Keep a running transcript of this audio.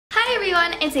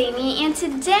everyone, it's Amy, and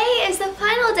today is the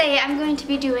final day I'm going to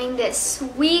be doing this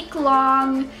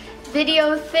week-long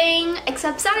video thing,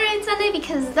 except Saturday and Sunday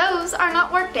because those are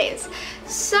not work days.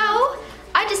 So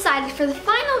I decided for the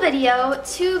final video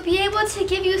to be able to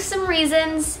give you some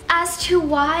reasons as to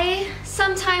why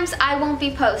sometimes I won't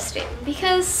be posting,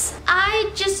 because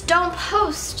I just don't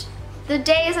post the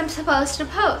days I'm supposed to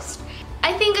post.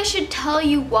 I think I should tell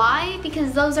you why,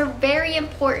 because those are very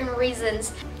important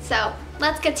reasons. So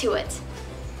let's get to it.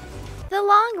 The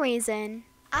long reason.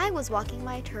 I was walking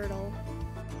my turtle.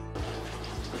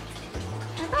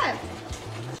 High five.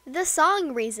 The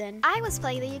song reason. I was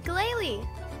playing the ukulele.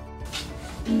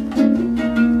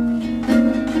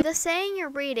 The saying you're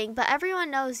reading, but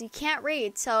everyone knows you can't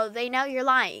read, so they know you're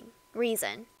lying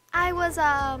reason. I was,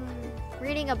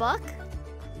 reading a book.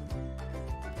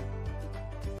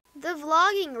 The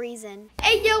vlogging reason.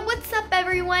 Hey yo, what's up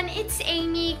everyone? It's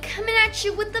Amy coming at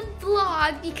you with the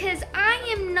vlog because I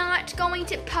am not going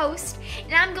to post,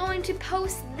 and I'm going to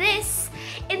post this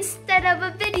instead of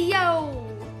a video.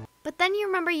 But then you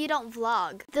remember you don't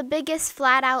vlog. The biggest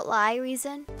flat out lie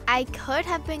reason. I could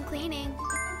have been cleaning.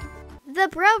 The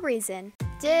bro reason.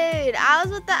 Dude, I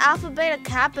was with the Alpha Beta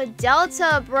Kappa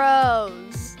Delta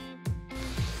bros.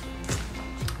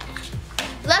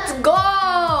 Let's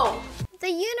go! The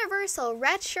universal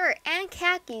red shirt and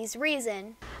khakis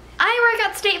reason. I work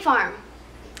at State Farm,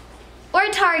 or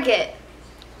Target,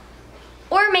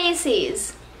 or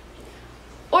Macy's,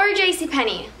 or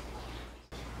JCPenney.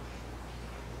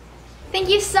 Thank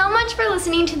you so much for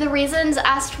listening to the reasons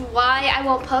as to why I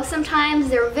won't post sometimes.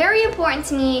 They're very important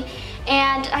to me,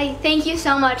 and I thank you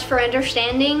so much for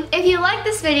understanding. If you like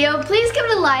this video, please give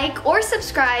it a like or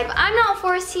subscribe. I'm not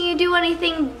forcing you to do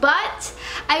anything, but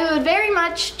I would very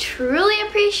much truly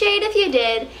appreciate if you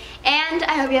did. And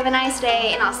I hope you have a nice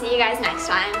day, and I'll see you guys next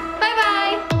time.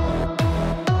 Bye-bye!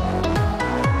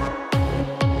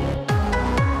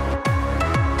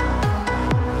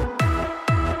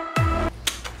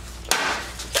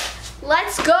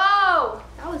 Let's go!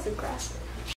 That was aggressive.